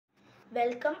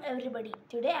Welcome everybody.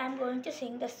 Today I am going to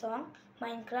sing the song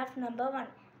Minecraft number 1.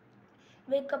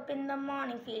 Wake up in the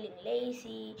morning feeling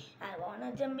lazy. I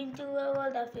wanna jump into a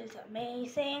world that feels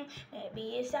amazing.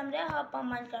 Maybe someday hop on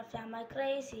Minecraft, am I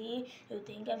crazy? You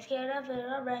think I'm scared of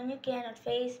it, and you cannot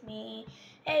face me.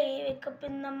 Hey, wake up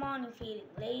in the morning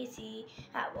feeling lazy.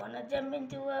 I wanna jump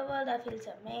into a world that feels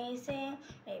amazing.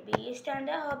 Maybe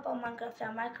someday hop on Minecraft,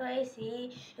 am I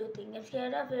crazy? You think I'm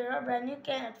scared of it, and you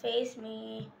cannot face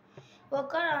me.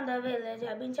 Walk around the village,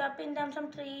 I've been chopping down some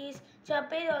trees,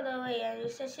 chop it all the way and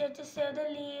use the shit to save the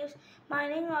leaves.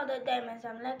 Mining all the diamonds,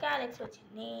 I'm like Alex, what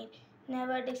you need.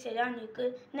 Never dig it on you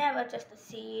could, never trust the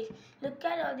seeds. Look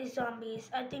at all these zombies,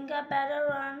 I think I better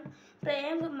run.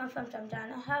 Playing with my friends, I'm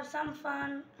trying to have some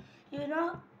fun. You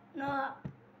know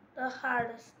the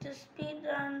hardest to speed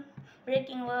run.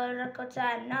 Breaking world records,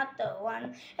 I'm not the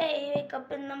one. Hey, wake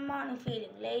up in the morning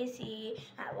feeling lazy.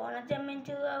 I wanna jump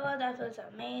into a world that feels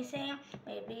amazing.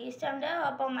 Maybe it's time to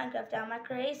hop on Minecraft, am I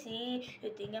crazy? You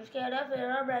think I'm scared of it,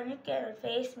 or brand you cannot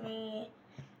face me.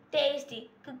 Tasty,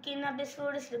 cooking up this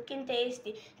food is looking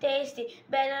tasty, tasty.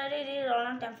 Better eat it all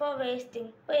on time for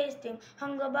wasting.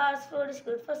 Hunger bars, food is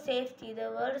good for safety.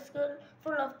 The world is good,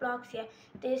 full of blocks, yeah.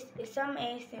 This is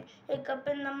amazing. Wake up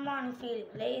in the morning feeling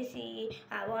lazy.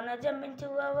 I wanna jump into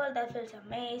a world that feels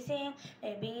amazing.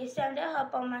 Maybe it's time to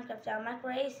hop on Minecraft, am I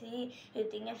crazy? You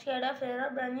think I'm scared of it,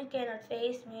 or brand you cannot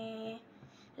face me.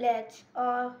 Let's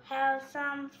all have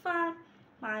some fun.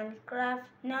 Minecraft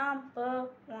number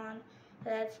 1.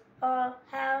 Let's all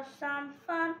have some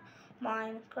fun.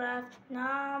 Minecraft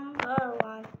number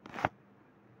 1.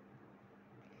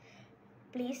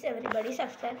 Please everybody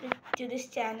subscribe to this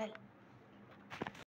channel.